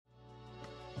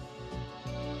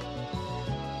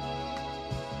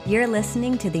You're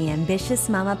listening to the Ambitious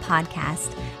Mama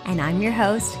podcast, and I'm your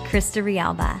host, Krista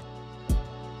Rialba.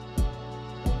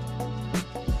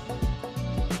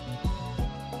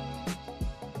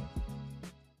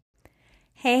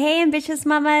 Hey, Ambitious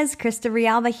Mamas, Krista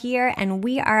Rialba here, and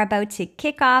we are about to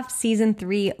kick off season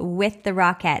 3 with the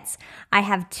Rockettes. I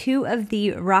have two of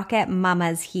the Rockette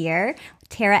mamas here,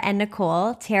 Tara and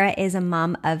Nicole. Tara is a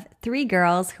mom of 3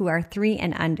 girls who are 3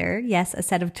 and under. Yes, a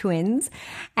set of twins.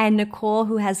 And Nicole,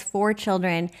 who has 4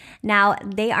 children. Now,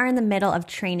 they are in the middle of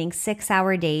training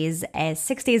 6-hour days,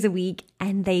 6 days a week,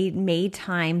 and they made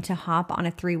time to hop on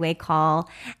a 3-way call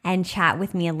and chat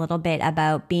with me a little bit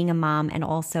about being a mom and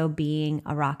also being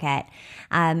a Rockette.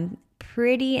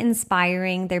 Pretty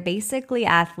inspiring. They're basically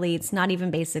athletes, not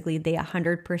even basically, they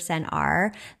 100%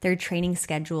 are. Their training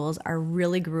schedules are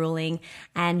really grueling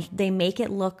and they make it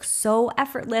look so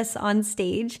effortless on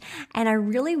stage. And I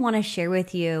really want to share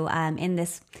with you in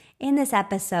this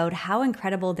episode how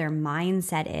incredible their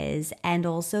mindset is and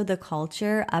also the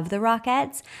culture of the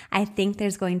Rockettes. I think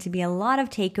there's going to be a lot of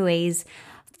takeaways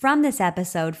from this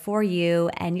episode for you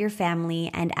and your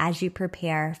family and as you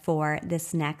prepare for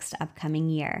this next upcoming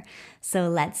year. So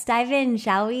let's dive in,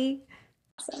 shall we?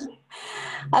 Awesome.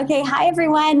 Okay, hi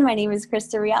everyone. My name is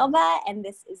Krista Rialba and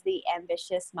this is the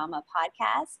Ambitious Mama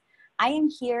podcast. I am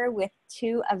here with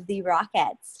 2 of the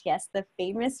Rockettes. Yes, the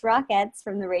famous Rockettes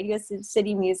from the Radio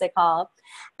City Music Hall.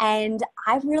 And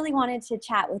I really wanted to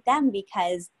chat with them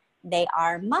because they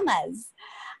are mamas.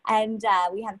 And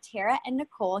we have Tara and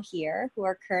Nicole here who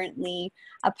are currently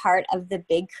a part of the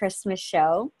Big Christmas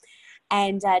Show.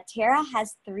 And Tara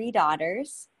has 3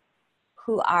 daughters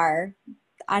who are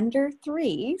under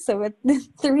 3. So the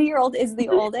 3-year-old is the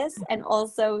oldest and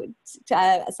also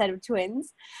a set of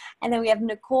twins. And then we have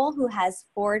Nicole who has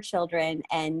 4 children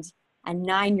and a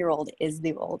 9-year-old is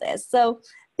the oldest. So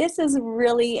this is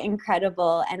really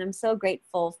incredible. And I'm so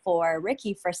grateful for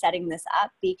Ricky for setting this up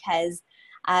because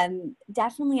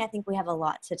definitely, I think we have a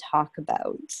lot to talk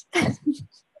about.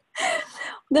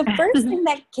 The first thing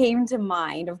that came to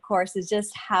mind, of course, is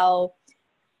just how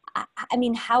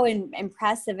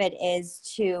impressive it is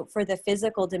for the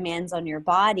physical demands on your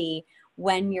body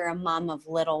when you're a mom of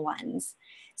little ones.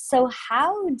 So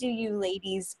how do you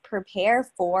ladies prepare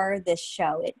for this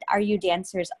show? Are you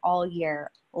dancers all year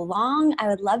long? I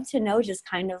would love to know just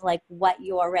kind of like what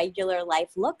your regular life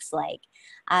looks like.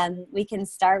 We can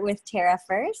start with Tara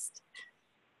first.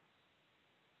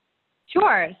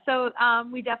 Sure. So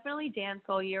we definitely dance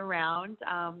all year round.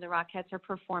 The Rockettes are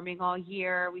performing all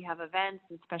year. We have events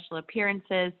and special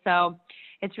appearances. So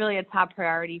it's really a top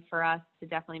priority for us to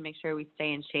definitely make sure we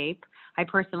stay in shape. I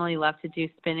personally love to do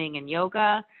spinning and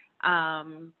yoga.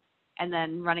 And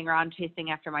then running around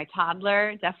chasing after my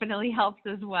toddler definitely helps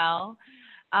as well.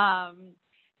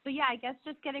 So yeah, I guess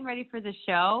just getting ready for the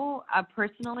show.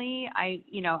 Personally, I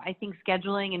think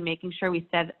scheduling and making sure we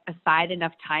set aside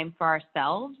enough time for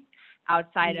ourselves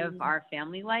outside of our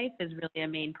family life is really a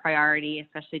main priority,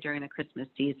 especially during the Christmas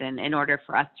season, in order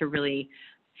for us to really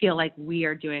feel like we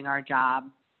are doing our job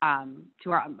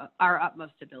to our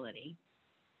utmost ability.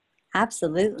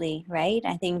 Absolutely, right?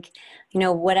 I think,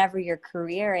 whatever your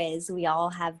career is, we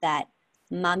all have that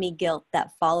mommy guilt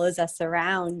that follows us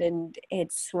around, and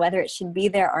it's whether it should be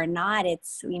there or not,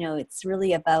 it's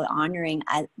really about honoring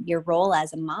your role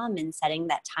as a mom and setting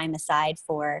that time aside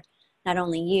for not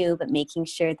only you, but making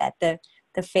sure that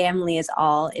the family is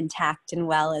all intact and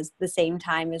well at the same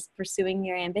time as pursuing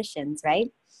your ambitions,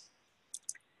 right?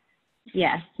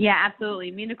 Yes. Yeah,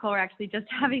 absolutely. Me and Nicole were actually just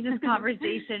having this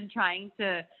conversation trying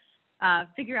to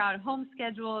figure out home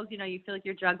schedules. You feel like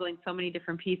you're juggling so many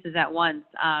different pieces at once.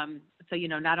 So,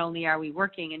 not only are we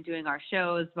working and doing our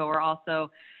shows, but we're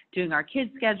also doing our kids'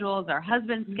 schedules, our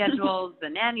husband's schedules, the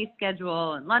nanny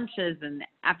schedule, and lunches and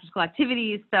after-school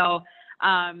activities. So,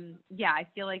 I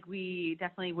feel like we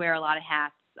definitely wear a lot of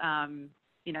hats.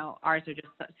 Ours are just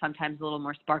sometimes a little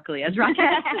more sparkly as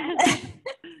Rockettes.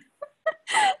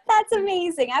 That's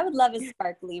amazing. I would love a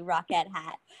sparkly Rockette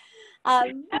hat.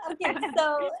 Okay,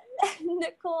 so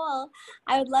Nicole,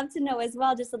 I would love to know as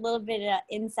well just a little bit of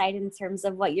insight in terms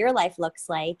of what your life looks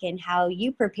like and how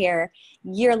you prepare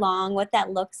year long, what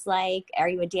that looks like. Are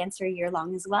you a dancer year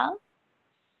long as well?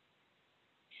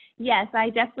 Yes, I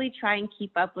definitely try and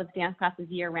keep up with dance classes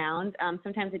year round.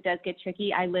 Sometimes it does get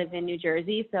tricky. I live in New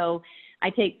Jersey, so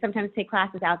I sometimes take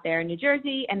classes out there in New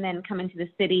Jersey and then come into the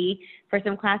city for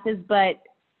some classes. But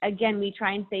again, we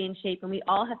try and stay in shape, and we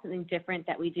all have something different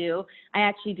that we do. I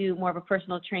actually do more of a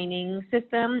personal training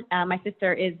system. My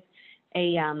sister is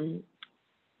a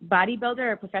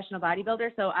bodybuilder, a professional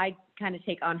bodybuilder, so I kind of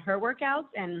take on her workouts,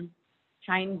 and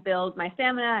try and build my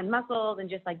stamina and muscles and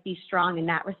just like be strong in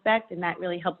that respect. And that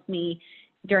really helps me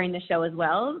during the show as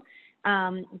well.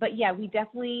 But yeah, we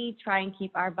definitely try and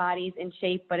keep our bodies in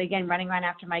shape. But again, running around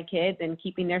after my kids and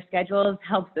keeping their schedules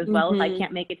helps as well. If I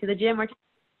can't make it to the gym or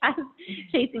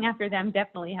chasing after them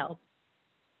definitely helps.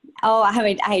 Oh, I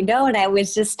mean, I know. And I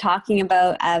was just talking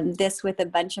about this with a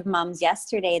bunch of moms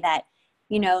yesterday that,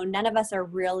 you know, none of us are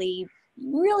really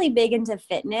big into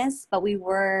fitness, but we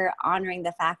were honoring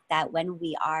the fact that when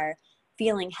we are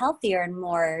feeling healthier and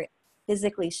more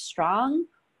physically strong,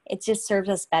 it just serves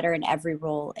us better in every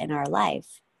role in our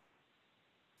life,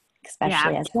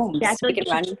 especially as moms. Yeah, we can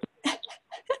run.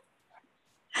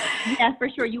 Yeah, for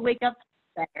sure. You wake up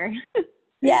better.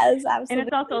 Yes, absolutely. And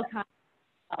it's also time.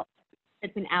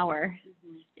 It's an hour.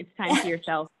 It's time for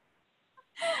yourself.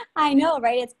 I know,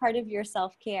 right? It's part of your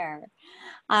self-care.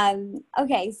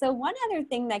 Okay, so one other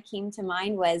thing that came to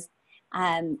mind was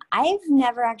I've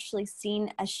never actually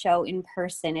seen a show in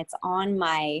person. It's on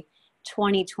my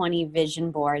 2020 vision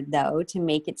board, though, to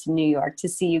make it to New York to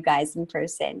see you guys in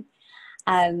person.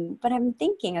 But I'm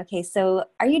thinking, okay, so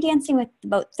are you dancing with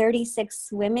about 36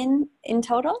 women in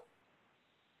total?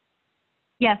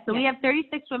 Yes, so we have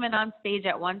 36 women on stage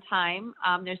at one time.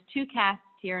 There's 2 casts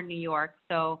here in New York,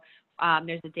 so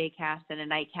there's a day cast and a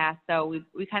night cast. So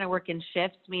we kind of work in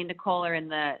shifts. Me and Nicole are in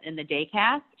the day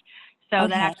cast, so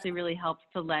that actually really helps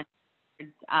to lend,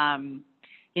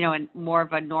 you know, in more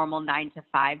of a normal 9 to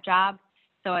 5 job.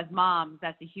 So as moms,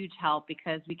 that's a huge help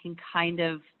because we can kind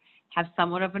of have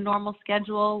somewhat of a normal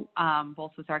schedule,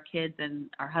 both with our kids and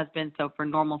our husbands. So for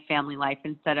normal family life,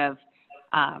 instead of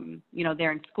you know,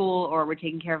 they're in school or we're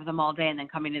taking care of them all day and then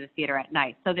coming to the theater at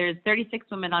night. So there's 36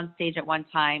 women on stage at one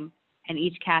time, and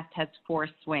each cast has 4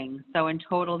 swings. So in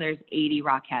total, there's 80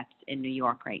 Rockettes in New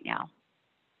York right now.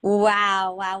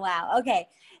 Wow, wow, wow. Okay,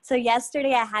 so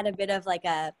yesterday I had a bit of like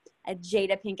a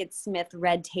Jada Pinkett Smith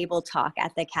red table talk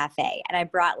at the cafe, and I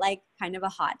brought like kind of a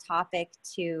hot topic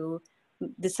to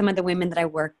some of the women that I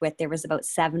work with. There was about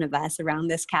 7 of us around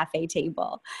this cafe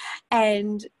table,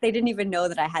 and they didn't even know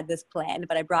that I had this planned,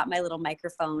 but I brought my little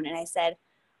microphone and I said,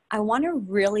 I want to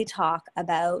really talk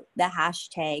about the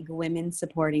hashtag women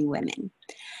supporting women.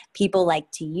 People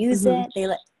like to use it.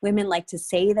 Women like to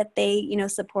say that they, you know,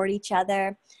 support each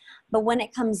other. But when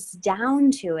it comes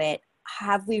down to it,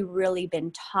 have we really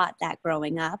been taught that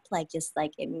growing up, like just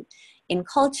like in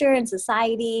culture and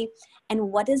society? And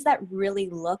what does that really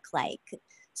look like?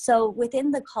 So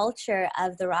within the culture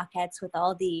of the Rockettes, with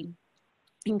all the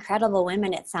incredible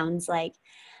women, it sounds like,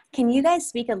 can you guys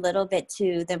speak a little bit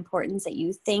to the importance that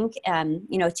you think,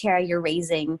 you know, Tara, you're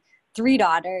raising 3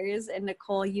 daughters, and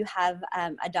Nicole, you have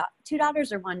 2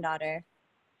 daughters or 1 daughter?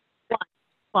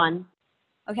 One.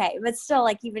 Okay, but still,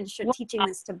 like, even teaching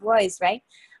this to boys, right?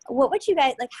 What would you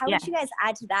guys, like, how would you guys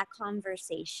add to that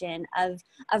conversation of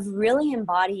really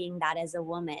embodying that as a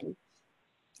woman,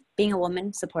 being a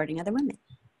woman supporting other women?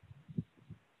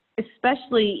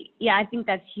 Especially, yeah, I think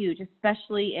that's huge,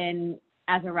 especially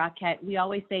as a Rockette. We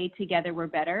always say together we're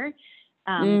better.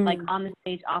 Like on the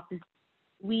stage, off the stage,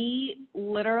 we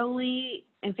literally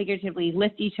and figuratively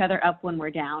lift each other up when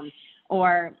we're down.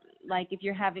 Or like if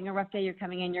you're having a rough day, you're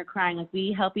coming in, you're crying, like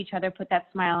we help each other put that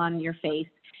smile on your face.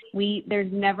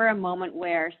 There's never a moment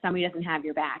where somebody doesn't have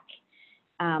your back.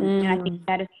 And I think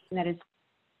that is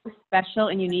special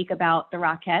and unique about the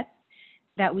Rockettes,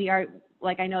 that we are,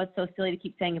 like, I know it's so silly to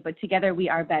keep saying it, but together we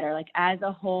are better. Like as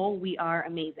a whole, we are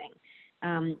amazing.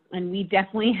 And we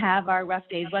definitely have our rough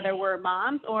days, whether we're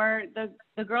moms or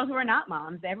the girls who are not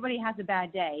moms. Everybody has a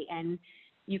bad day, and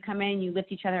you come in, you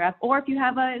lift each other up. Or if you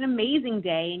have an amazing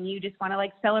day and you just want to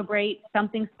like celebrate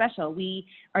something special, we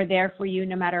are there for you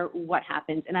no matter what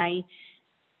happens. And I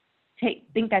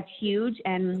think that's huge.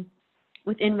 And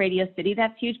within Radio City,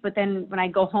 that's huge. But then when I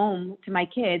go home to my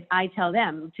kids, I tell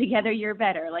them, together you're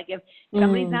better. Like if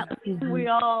somebody's not listening, we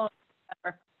all,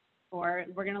 or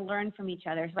we're going to learn from each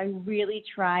other. So I really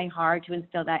try hard to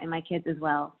instill that in my kids as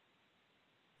well.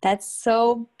 That's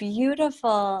so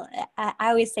beautiful. I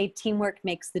always say teamwork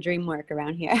makes the dream work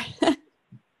around here.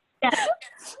 Yeah,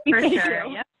 for sure.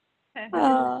 Yep.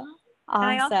 Oh, awesome. And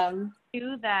I also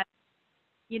do that,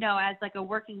 you know, as like a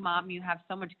working mom, you have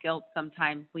so much guilt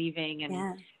sometimes leaving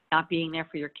and not being there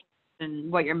for your kids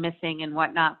and what you're missing and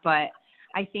whatnot. But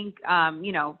I think,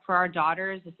 you know, for our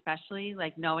daughters, especially,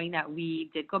 like knowing that we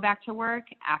did go back to work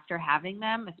after having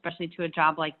them, especially to a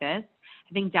job like this,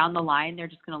 I think down the line, they're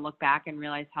just going to look back and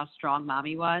realize how strong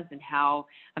mommy was and how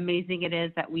amazing it is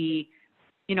that we,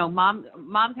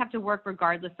 moms have to work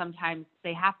regardless. Sometimes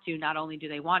they have to, not only do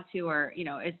they want to, or,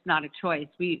 it's not a choice.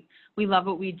 We love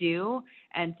what we do,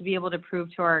 and to be able to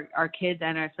prove to our kids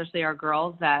and especially our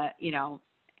girls that,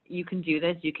 you can do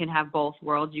this, you can have both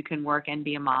worlds, you can work and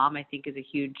be a mom, I think is a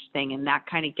huge thing. And that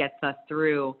kind of gets us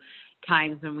through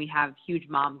times when we have huge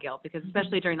mom guilt, because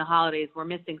especially during the holidays, we're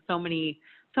missing so many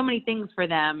things for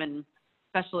them and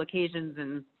special occasions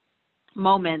and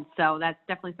moments. So that's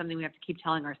definitely something we have to keep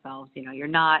telling ourselves.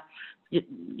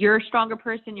 You're a stronger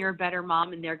person, you're a better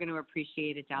mom, and they're going to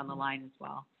appreciate it down the line as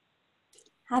well.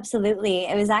 Absolutely.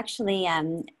 It was actually,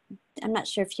 I'm not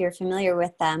sure if you're familiar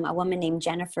with a woman named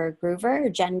Jennifer Groover, or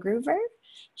Jen Groover.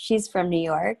 She's from New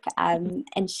York,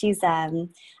 and she's a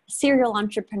serial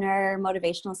entrepreneur,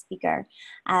 motivational speaker.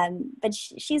 But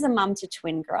she's a mom to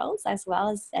twin girls as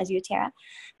well as you, Tara.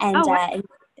 And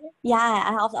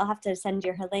yeah, I'll have to send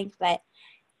you her link. But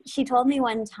she told me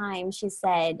one time, she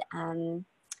said,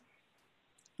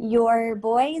 your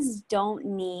boys don't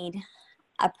need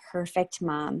a perfect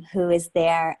mom who is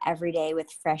there every day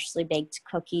with freshly baked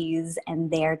cookies and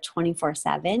there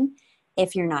 24/7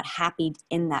 if you're not happy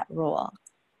in that role.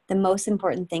 The most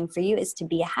important thing for you is to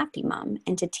be a happy mom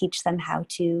and to teach them how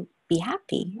to be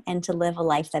happy and to live a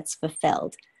life that's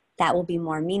fulfilled. That will be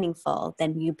more meaningful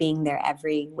than you being there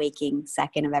every waking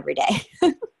second of every day.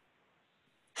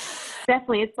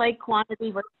 Definitely. It's like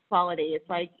quantity versus quality. It's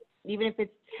like, even if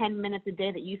it's 10 minutes a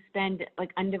day that you spend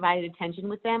like undivided attention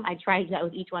with them. I try that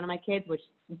with each one of my kids, which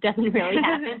doesn't really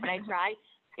happen, but I try.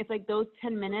 It's like those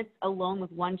 10 minutes alone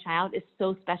with one child is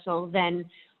so special than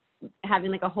having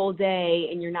like a whole day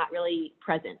and you're not really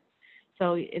present.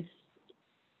 So it's.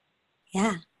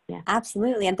 Yeah,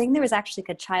 absolutely. I think there was actually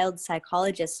a child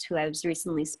psychologist who I was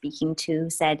recently speaking to who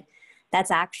said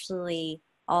that's actually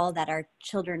all that our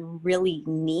children really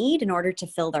need in order to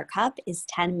fill their cup is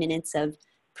 10 minutes of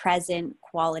present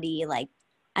quality, like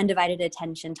undivided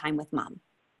attention time with mom.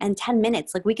 And 10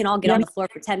 minutes, like we can all get on the floor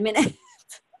for 10 minutes.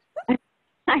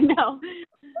 I know.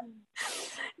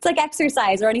 It's like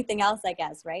exercise or anything else, I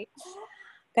guess, right?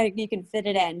 You can fit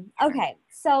it in. Okay.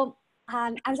 So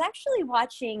I was actually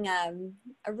watching a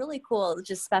really cool,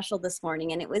 just special this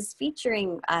morning, and it was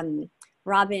featuring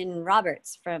Robin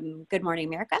Roberts from Good Morning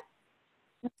America.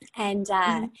 And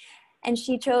and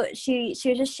she was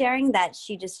just sharing that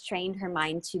she just trained her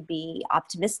mind to be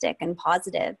optimistic and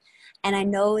positive. And I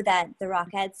know that the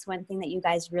Rockettes, one thing that you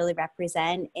guys really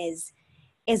represent is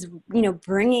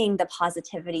bringing the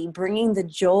positivity, bringing the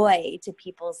joy to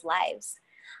people's lives.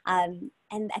 And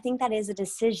I think that is a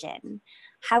decision.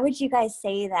 How would you guys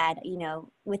say that,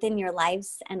 within your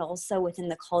lives and also within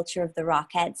the culture of the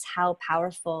Rockettes, how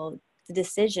powerful the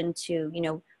decision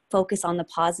to, focus on the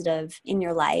positive in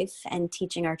your life and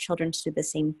teaching our children to do the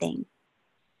same thing?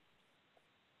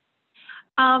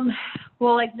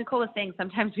 Well, like Nicole was saying,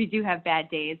 sometimes we do have bad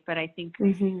days, but I think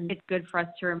it's good for us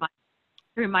to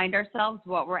remind ourselves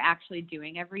what we're actually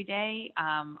doing every day.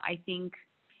 I think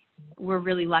we're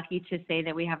really lucky to say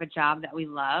that we have a job that we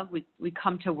love. We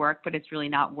come to work, but it's really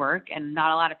not work, and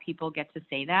not a lot of people get to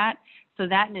say that. So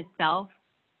that in itself,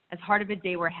 as hard of a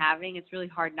day we're having, it's really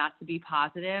hard not to be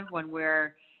positive when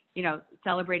we're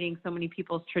celebrating so many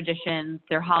people's traditions,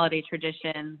 their holiday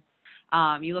traditions.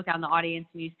 You look out in the audience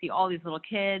and you see all these little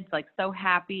kids, like so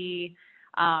happy.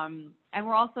 And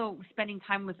we're also spending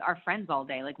time with our friends all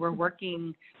day. Like we're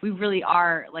working, we really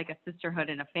are like a sisterhood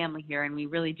and a family here, and we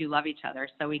really do love each other.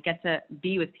 So we get to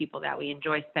be with people that we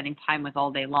enjoy spending time with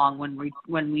all day long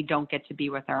when we don't get to be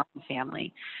with our own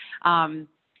family.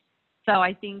 So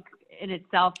I think in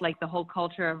itself, like the whole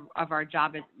culture of our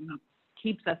job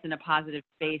keeps us in a positive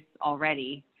space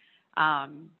already.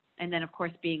 And then of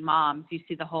course, being moms, you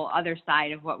see the whole other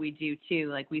side of what we do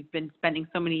too. Like we've been spending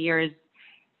so many years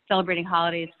celebrating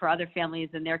holidays for other families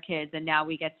and their kids, and now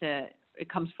it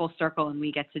comes full circle and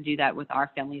we get to do that with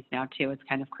our families now too. It's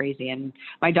kind of crazy. And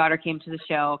my daughter came to the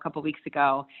show a couple weeks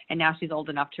ago, and now she's old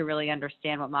enough to really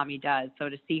understand what mommy does. So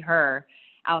to see her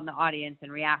out in the audience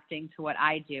and reacting to what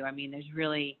I do, I mean, it's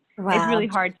really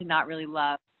hard to not really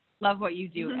love what you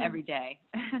do every day.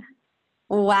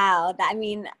 Wow.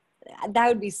 That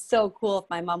would be so cool if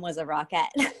my mom was a Rockette.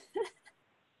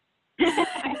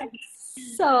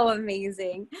 So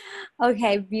amazing.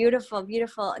 Okay, beautiful,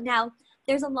 beautiful. Now,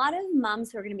 there's a lot of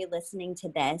moms who are going to be listening to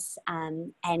this,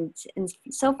 and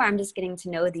so far I'm just getting to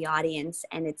know the audience,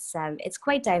 and it's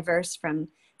quite diverse, from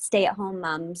stay-at-home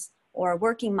moms or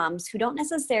working moms who don't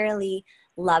necessarily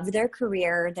love their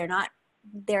career.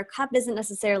 Their cup isn't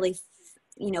necessarily,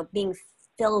 being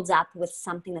filled up with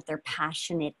something that they're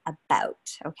passionate about.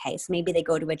 Okay. So maybe they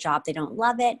go to a job, they don't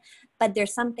love it, but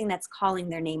there's something that's calling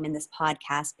their name in this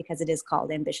podcast because it is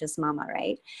called Ambitious Mama,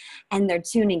 right? And they're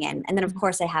tuning in. And then of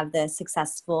course I have the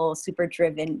successful, super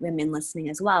driven women listening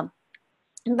as well.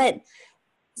 But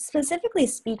specifically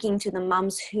speaking to the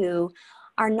moms who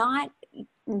are not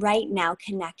right now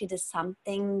connected to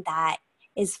something that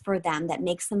is for them, that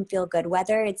makes them feel good,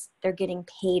 whether it's they're getting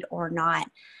paid or not,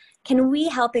 can we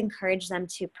help encourage them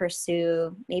to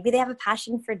pursue, maybe they have a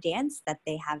passion for dance that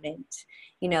they haven't,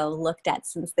 looked at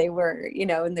since they were,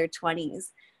 in their 20s.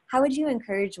 How would you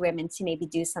encourage women to maybe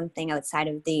do something outside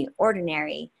of the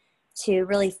ordinary to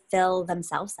really fill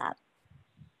themselves up?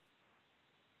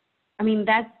 I mean,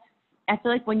 I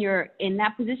feel like when you're in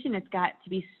that position, it's got to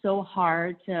be so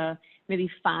hard to maybe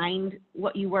find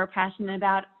what you were passionate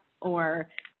about or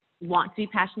want to be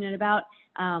passionate about.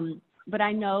 But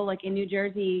I know, like in New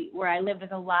Jersey, where I live,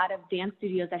 there's a lot of dance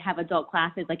studios that have adult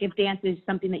classes. Like if dance is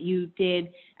something that you did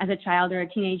as a child or a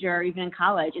teenager or even in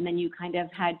college, and then you kind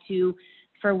of had to,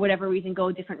 for whatever reason, go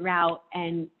a different route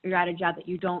and you're at a job that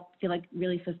you don't feel like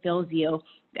really fulfills you.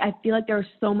 I feel like there are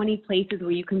so many places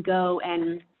where you can go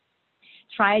and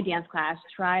try a dance class,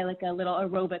 try like a little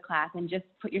aerobic class, and just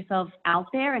put yourself out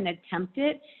there and attempt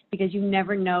it, because you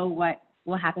never know what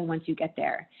will happen once you get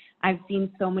there. I've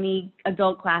seen so many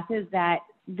adult classes that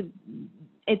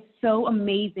it's so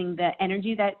amazing, the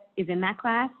energy that is in that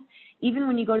class. Even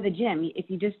when you go to the gym, if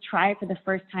you just try it for the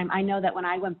first time, I know that when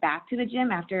I went back to the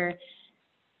gym after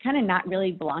kind of not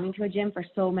really belonging to a gym for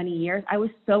so many years, I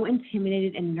was so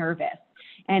intimidated and nervous.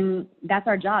 And that's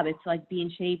our job, is to like be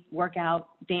in shape, work out,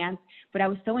 dance. But I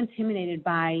was so intimidated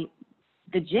by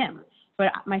the gym.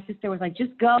 But my sister was like,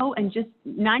 just go, and just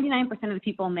 99% of the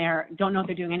people in there don't know what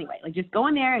they're doing anyway. Like, just go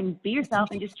in there and be yourself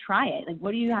and just try it. Like,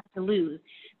 what do you have to lose?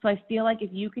 So I feel like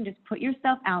if you can just put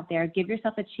yourself out there, give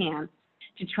yourself a chance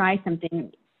to try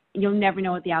something, you'll never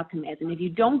know what the outcome is. And if you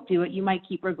don't do it, you might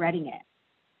keep regretting it.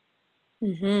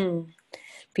 Mm-hmm.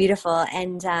 Beautiful.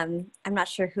 And I'm not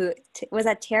sure who, was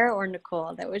that Tara or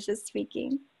Nicole that was just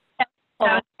speaking?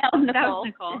 That was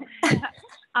Nicole.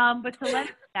 But to let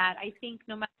that, I think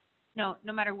no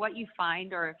matter what you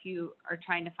find, or if you are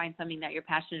trying to find something that you're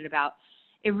passionate about,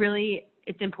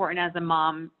 it's important as a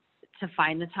mom to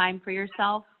find the time for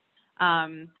yourself.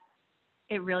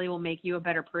 It really will make you a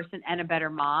better person and a better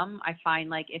mom. I find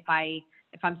like if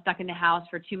I'm stuck in the house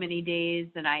for too many days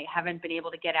and I haven't been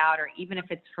able to get out, or even if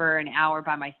it's for an hour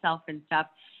by myself and stuff,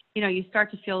 you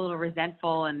start to feel a little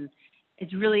resentful, and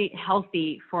it's really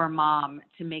healthy for a mom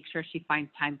to make sure she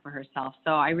finds time for herself.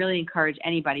 So I really encourage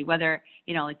anybody, whether,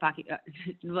 like Baki,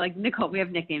 like Nicole, we have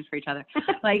nicknames for each other.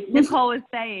 Like Nicole was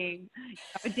saying,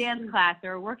 a dance class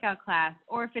or a workout class,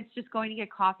 or if it's just going to get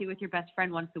coffee with your best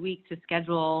friend once a week, to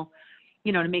schedule,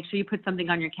 to make sure you put something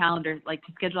on your calendar, like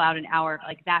to schedule out an hour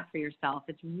like that for yourself.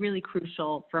 It's really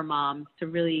crucial for moms to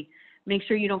really make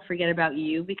sure you don't forget about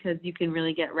you, because you can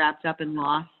really get wrapped up and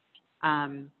lost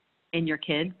in your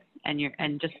kids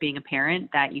and just being a parent,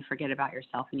 that you forget about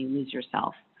yourself and you lose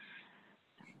yourself.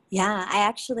 Yeah, I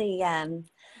actually,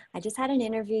 I just had an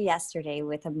interview yesterday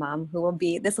with a mom who will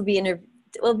be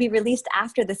released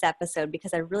after this episode,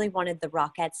 because I really wanted the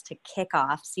Rockettes to kick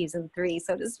off season 3,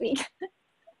 so to speak.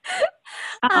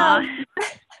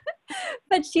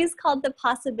 But she's called the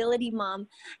Possibility Mom.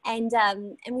 And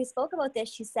we spoke about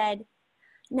this. She said,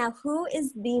 now, who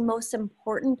is the most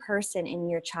important person in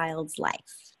your child's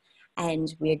life?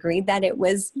 And we agreed that it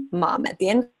was mom. At the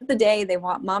end of the day, they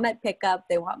want mom at pickup.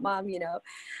 They want mom,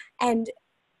 And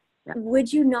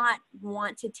would you not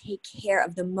want to take care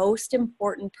of the most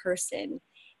important person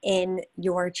in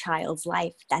your child's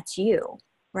life? That's you,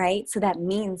 right? So that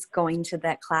means going to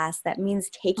that class. That means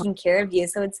taking care of you.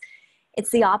 So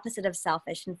it's the opposite of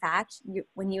selfish. In fact,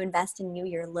 when you invest in you,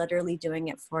 you're literally doing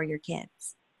it for your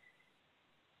kids.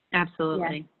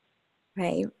 Absolutely. Yeah.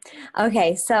 Right.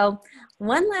 Okay. So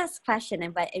one last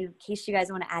question, but in case you guys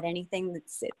want to add anything,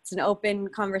 it's an open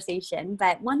conversation,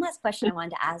 but one last question I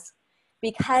wanted to ask,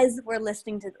 because we're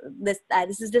listening to this,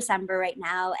 this is December right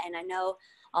now. And I know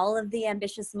all of the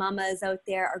ambitious mamas out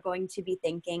there are going to be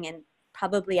thinking, and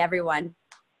probably everyone,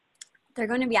 they're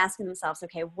going to be asking themselves,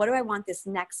 okay, what do I want this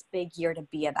next big year to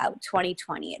be about?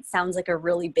 2020. It sounds like a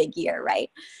really big year, right?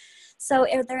 So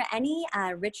are there any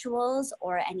rituals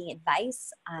or any advice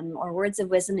or words of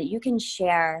wisdom that you can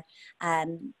share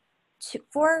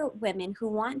for women who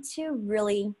want to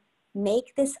really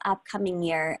make this upcoming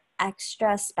year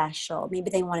extra special.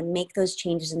 Maybe they want to make those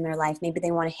changes in their life. Maybe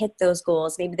they want to hit those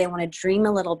goals. Maybe they want to dream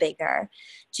a little bigger.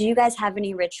 Do you guys have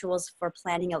any rituals for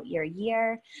planning out your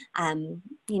year?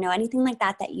 Anything like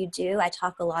that you do? I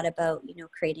talk a lot about,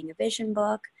 creating a vision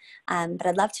book, but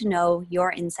I'd love to know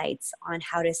your insights on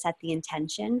how to set the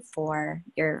intention for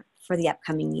the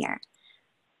upcoming year.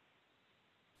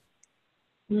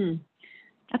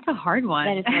 That's a hard one.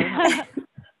 That is very hard.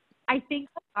 I think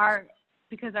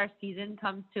because our season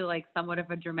comes to like somewhat of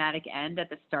a dramatic end at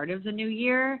the start of the new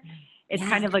year, it's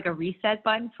kind of like a reset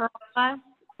button for all of us.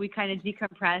 We kind of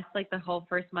decompress like the whole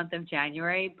first month of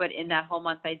January, but in that whole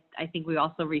month, I think we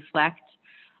also reflect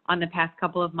on the past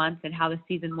couple of months and how the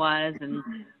season was and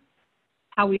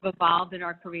how we've evolved in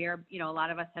our career. A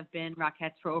lot of us have been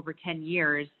Rockettes for over 10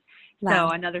 years. Wow.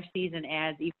 So another season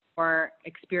adds even more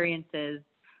experiences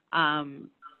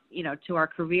to our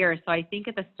career. So I think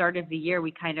at the start of the year,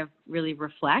 we kind of really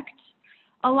reflect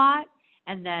a lot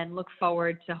and then look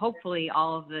forward to hopefully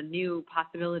all of the new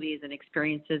possibilities and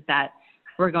experiences that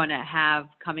we're going to have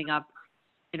coming up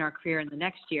in our career in the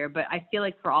next year. But I feel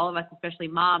like for all of us, especially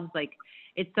moms, like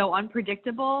it's so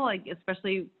unpredictable, like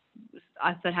especially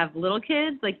us that have little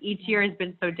kids, like each year has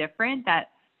been so different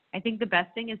that I think the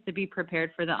best thing is to be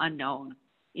prepared for the unknown,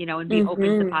 and be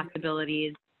open to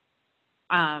possibilities.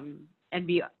 And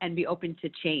be open to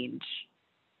change,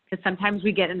 because sometimes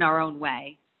we get in our own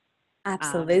way.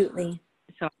 Absolutely.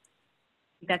 So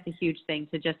that's a huge thing,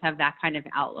 to just have that kind of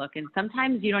outlook. And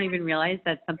sometimes you don't even realize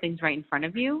that something's right in front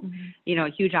of you.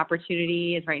 A huge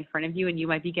opportunity is right in front of you, and you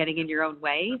might be getting in your own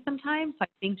way sometimes. So I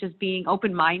think just being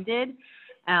open-minded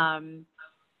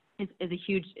is a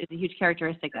huge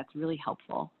characteristic that's really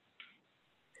helpful.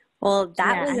 Well,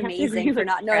 that was amazing for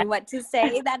not knowing what to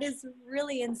say. That is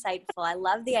really insightful. I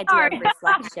love the idea of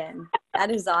reflection. That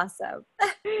is awesome.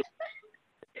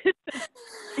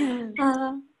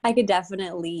 I could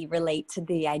definitely relate to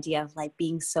the idea of like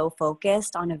being so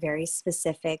focused on a very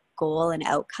specific goal and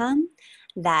outcome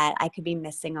that I could be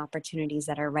missing opportunities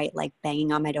that are right like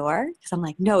banging on my door, because I'm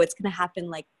like, no, it's going to happen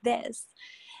like this.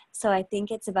 So I think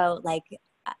it's about like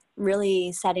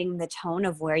really setting the tone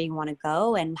of where you want to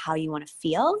go and how you want to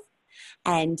feel.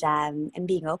 And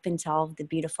being open to all of the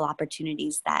beautiful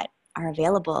opportunities that are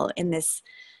available in this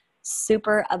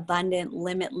super abundant,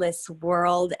 limitless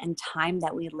world and time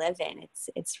that we live in.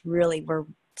 It's really, we're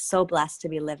so blessed to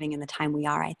be living in the time we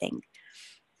are, I think.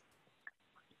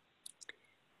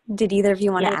 Did either of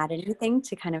you want to add anything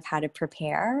to kind of how to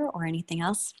prepare or anything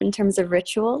else in terms of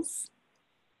rituals?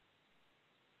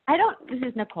 This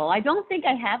is Nicole. I don't think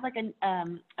I have like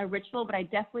a ritual, but I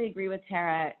definitely agree with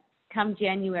Tara. Come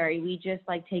January, we just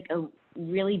like take a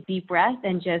really deep breath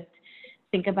and just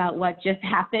think about what just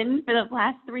happened for the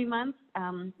last 3 months. I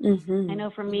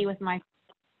know for me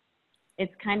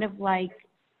it's kind of like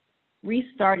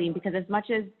restarting, because as much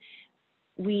as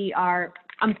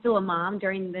I'm still a mom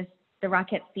during the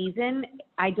Rockette season,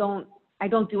 I don't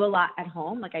do a lot at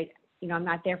home. Like I'm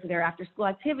not there for their after school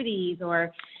activities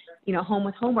or, home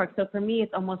with homework. So for me,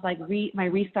 it's almost like my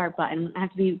restart button. I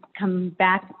have to come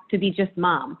back to be just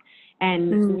mom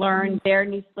and learn their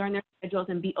schedules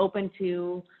and be open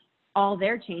to all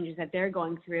their changes that they're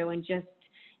going through, and just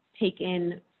take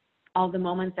in all the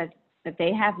moments that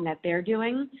they have and that they're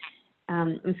doing.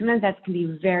 And sometimes that can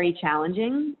be very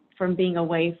challenging from being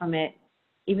away from it.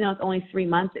 Even though it's only 3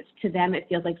 months, to them it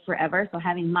feels like forever. So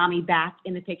having mommy back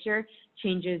in the picture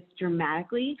changes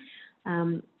dramatically.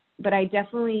 But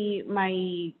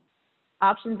my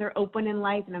options are open in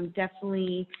life, and I'm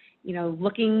definitely,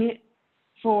 looking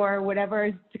for whatever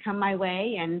is to come my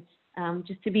way, and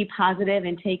just to be positive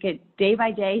and take it day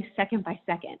by day, second by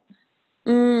second.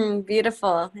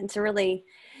 Beautiful. And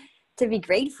to be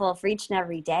grateful for each and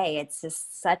every day. It's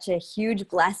just such a huge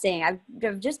blessing.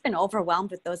 I've just been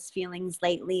overwhelmed with those feelings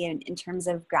lately. And in terms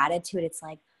of gratitude, it's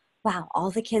like, wow, all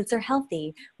the kids are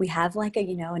healthy. We have like a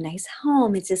nice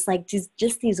home. It's just like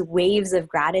just these waves of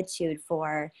gratitude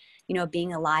for,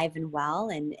 being alive and well.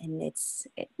 And it's,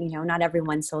 not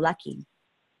everyone's so lucky.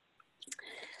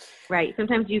 Right.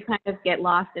 Sometimes you kind of get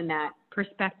lost in that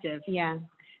perspective. Yeah.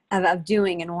 Of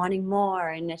doing and wanting more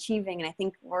and achieving. And I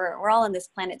think we're all on this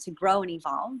planet to grow and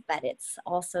evolve, but it's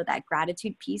also that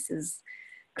gratitude piece is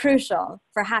crucial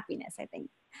for happiness, I think.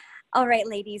 All right,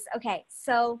 ladies. Okay.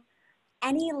 So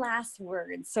any last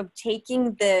words? So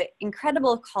taking the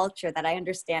incredible culture that I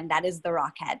understand that is the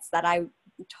Rockettes, that I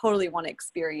totally want to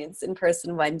experience in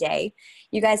person one day.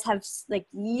 You guys have like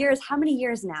years. How many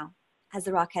years now has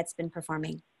the Rockettes been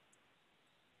performing?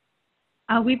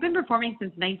 We've been performing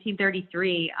since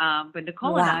 1933, but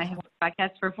Nicole and I have been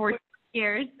Rockettes for 14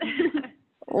 years.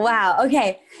 Wow.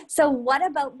 Okay. So what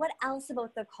else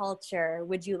about the culture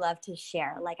would you love to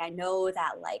share? Like, I know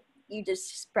that like you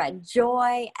just spread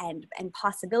joy and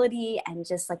possibility and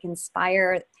just like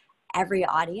inspire every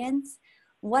audience.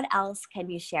 What else can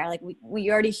you share? Like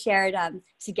we already shared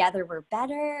Together We're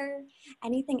Better.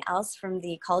 Anything else from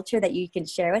the culture that you can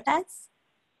share with us?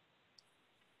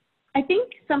 I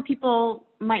think some people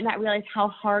might not realize how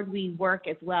hard we work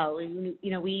as well.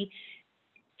 We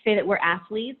say that we're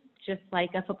athletes, just like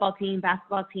a football team,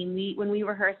 basketball team. When we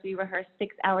rehearse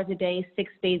 6 hours a day,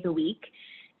 6 days a week.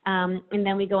 And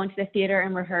then we go into the theater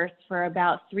and rehearse for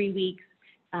about 3 weeks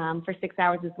for 6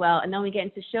 hours as well. And then we get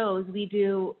into shows.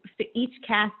 Each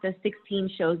cast does 16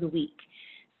 shows a week.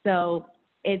 So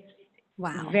it's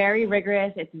very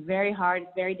rigorous. It's very hard.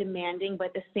 It's very demanding. But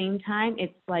at the same time,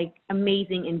 it's like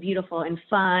amazing and beautiful and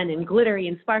fun and glittery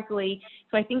and sparkly.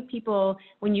 So I think people,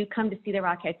 when you come to see the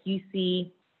Rockettes, you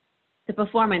see the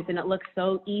performance and it looks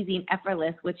so easy and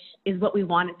effortless, which is what we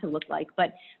want it to look like.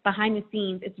 But behind the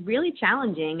scenes, it's really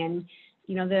challenging. And,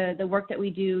 you know, the work that we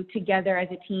do together as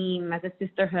a team, as a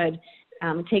sisterhood,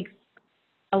 takes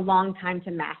a long time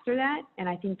to master that. And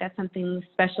I think that's something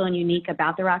special and unique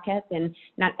about the Rockettes. And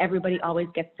not everybody always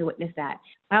gets to witness that.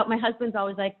 My husband's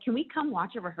always like, can we come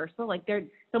watch a rehearsal? Like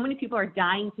so many people are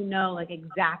dying to know like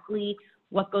exactly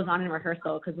what goes on in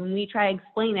rehearsal. Because when we try to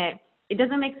explain it, it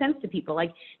doesn't make sense to people,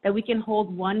 like that we can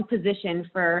hold one position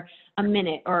for a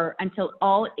minute or until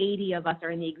all 80 of us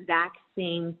are in the exact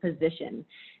same position.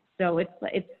 So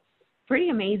it's pretty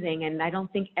amazing. And I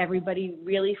don't think everybody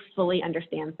really fully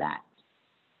understands that.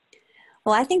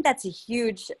 Well, I think that's a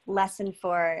huge lesson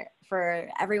for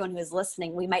everyone who's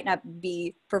listening. We might not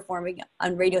be performing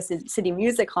on Radio City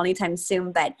Music Hall anytime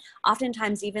soon, but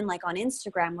oftentimes even like on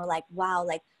Instagram, we're like, wow,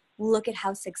 like, look at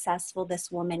how successful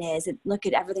this woman is. Look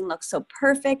at everything looks so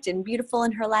perfect and beautiful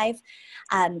in her life.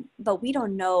 But we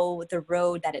don't know the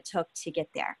road that it took to get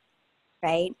there.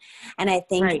 Right. And I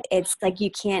think it's like,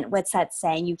 what's that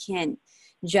saying? You can't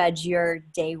judge your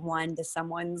day one to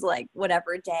someone's like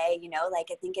whatever day, you know, like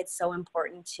I think it's so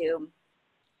important to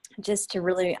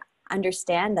really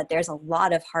understand that there's a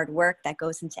lot of hard work that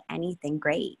goes into anything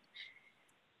great.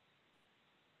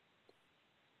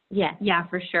 Yeah,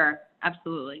 for sure.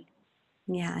 Absolutely.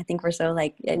 Yeah, I think we're so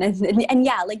like, and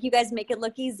yeah, like you guys make it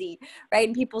look easy, right?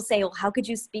 And people say, well, how could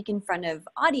you speak in front of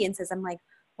audiences? I'm like,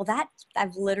 well,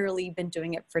 I've literally been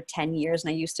doing it for 10 years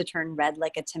and I used to turn red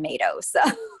like a tomato. So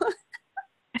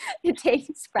it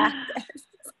takes practice.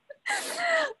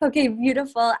 Okay,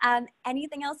 beautiful.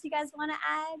 Anything else you guys want to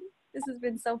add? This has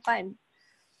been so fun.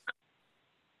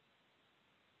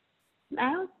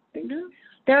 I don't think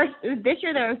so. This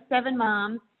year there were 7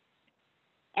 moms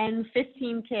and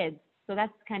 15 kids. So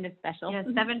that's kind of special. Yeah,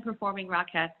 7 performing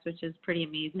Rockettes, which is pretty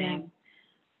amazing.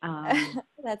 Yeah.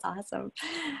 That's awesome.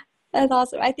 That's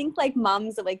awesome. I think like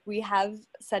moms, like we have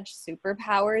such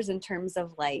superpowers in terms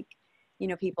of like, you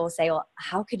know, people say, well,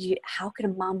 how could a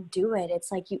mom do it?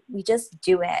 It's like, we just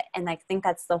do it. And I think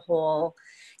that's the whole,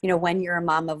 you know, when you're a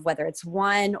mom of whether it's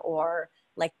one or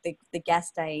like the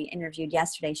guest I interviewed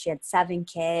yesterday, she had 7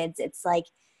 kids. It's like,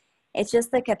 it's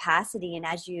just the capacity. And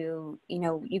as you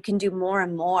know, you can do more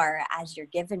and more as you're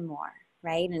given more.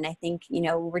 Right. And I think, you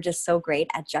know, we're just so great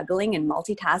at juggling and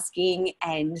multitasking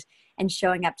and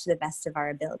showing up to the best of our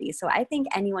ability. So I think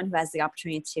anyone who has the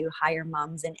opportunity to hire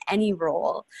moms in any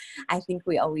role, I think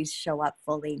we always show up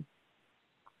fully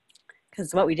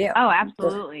because what we do. Oh,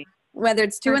 absolutely. Whether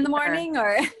it's 2 in the morning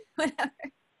or whatever.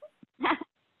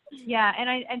 Yeah.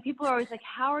 And people are always like,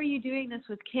 how are you doing this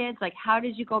with kids? Like, how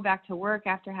did you go back to work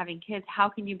after having kids? How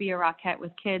can you be a Rockette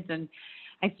with kids? And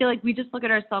I feel like we just look at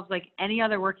ourselves like any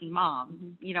other working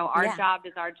mom. You know, our job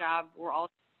is our job. We're all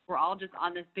just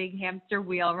on this big hamster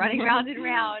wheel running round and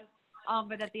round.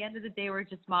 But at the end of the day, we're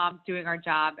just moms doing our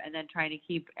job and then trying to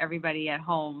keep everybody at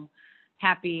home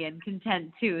happy and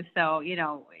content too. So, you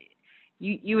know,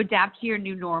 you adapt to your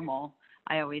new normal.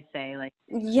 I always say, like,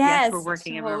 yes, we're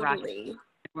working and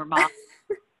we're moms,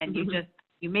 and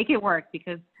you make it work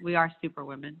because we are super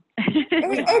women.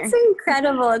 It's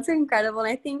incredible. It's incredible. And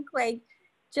I think like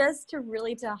just to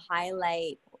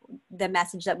highlight the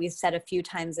message that we've said a few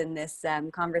times in this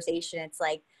conversation, it's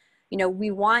like, you know,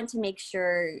 we want to make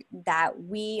sure that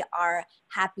we are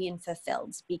happy and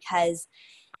fulfilled because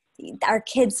our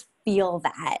kids feel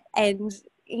that. And,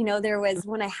 you know, there was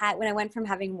when I went from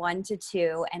having 1 to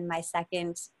 2 and my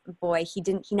second boy, he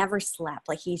never slept.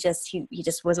 Like he just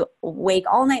was awake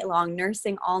all night long,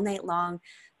 nursing all night long.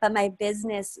 But my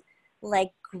business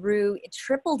like grew, it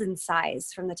tripled in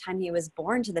size from the time he was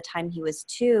born to the time he was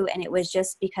 2. And it was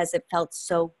just because it felt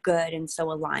so good and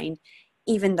so aligned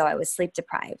even though I was sleep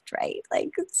deprived, right? Like,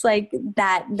 it's like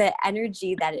that, the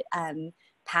energy that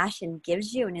passion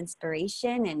gives you and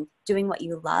inspiration and doing what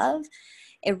you love,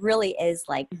 it really is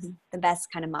like the best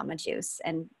kind of mama juice.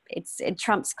 And it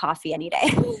trumps coffee any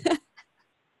day.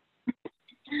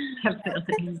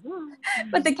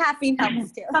 But the caffeine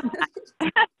helps too.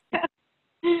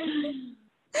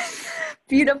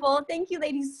 Beautiful. Thank you,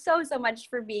 ladies, so much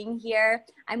for being here.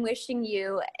 I'm wishing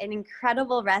you an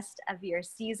incredible rest of your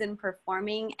season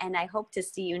performing, and I hope to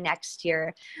see you next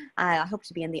year. I hope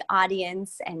to be in the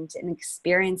audience and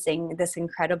experiencing this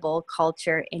incredible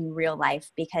culture in real life,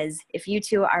 because if you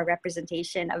two are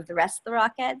representation of the rest of the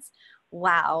Rockettes,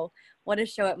 wow, what a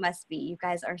show it must be. You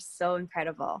guys are so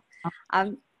incredible.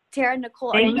 Tara,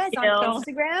 Nicole, are you guys on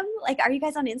Instagram? Like, are you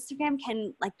guys on Instagram?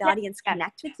 Can like the audience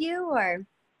connect with you, or?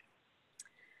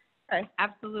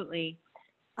 Absolutely.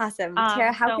 Awesome.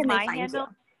 Tara, how can they find you?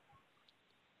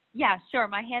 Yeah, sure.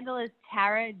 My handle is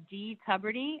Tara D.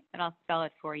 Tuberty, and I'll spell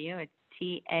it for you. It's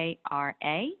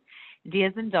Tara, D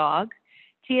as in dog,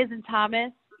 T as in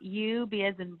Thomas, U, B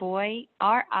as in boy,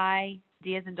 R-I,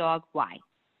 D as in dog, Y.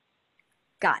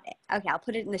 Got it. Okay, I'll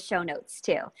put it in the show notes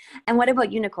too. And what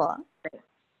about you, Nicole?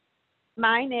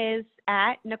 Mine is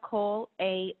at Nicole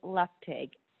A.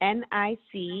 Luftig,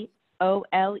 NicoleALuf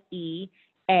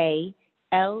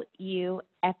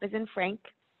as in Frank,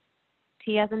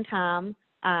 T as in Tom,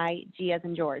 I, G as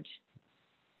in George.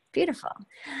 Beautiful.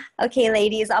 Okay,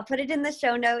 ladies, I'll put it in the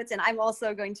show notes, and I'm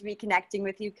also going to be connecting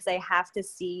with you because I have to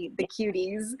see the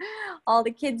cuties, all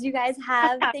the kids you guys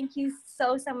have. Thank you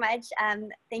so much.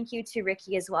 Thank you to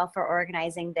Ricky as well for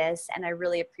organizing this, and I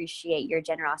really appreciate your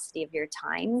generosity of your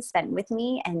time spent with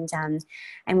me, and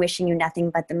I'm wishing you nothing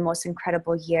but the most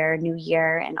incredible new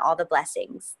year, and all the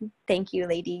blessings. Thank you,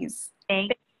 ladies. Thank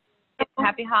you.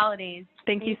 Happy holidays.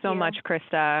 Thank you so much,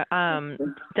 Krista.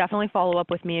 Definitely follow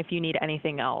up with me if you need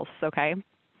anything else, okay?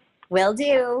 Will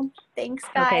do. Thanks,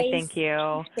 guys. Okay, thank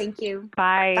you. Thank you.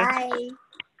 Bye. Bye.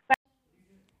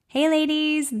 Hey,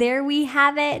 ladies, there we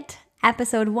have it.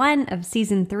 Episode 1 of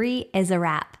Season 3 is a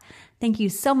wrap. Thank you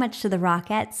so much to the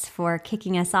Rockettes for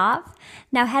kicking us off.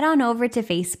 Now head on over to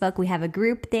Facebook. We have a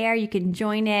group there. You can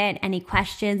join it. Any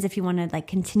questions if you want to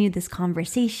continue this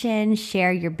conversation,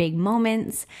 share your big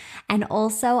moments. And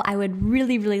also, I would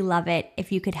really, really love it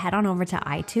if you could head on over to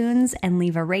iTunes and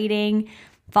leave a rating.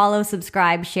 Follow,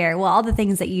 subscribe, share, all the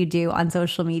things that you do on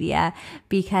social media,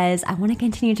 because I want to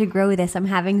continue to grow this. I'm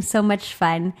having so much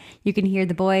fun. You can hear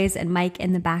the boys and Mike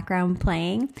in the background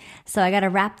playing. So I got to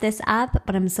wrap this up,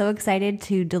 but I'm so excited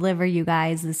to deliver you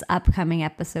guys this upcoming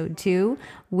episode 2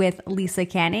 with Lisa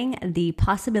Canning, the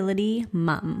Possibility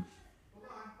Mom.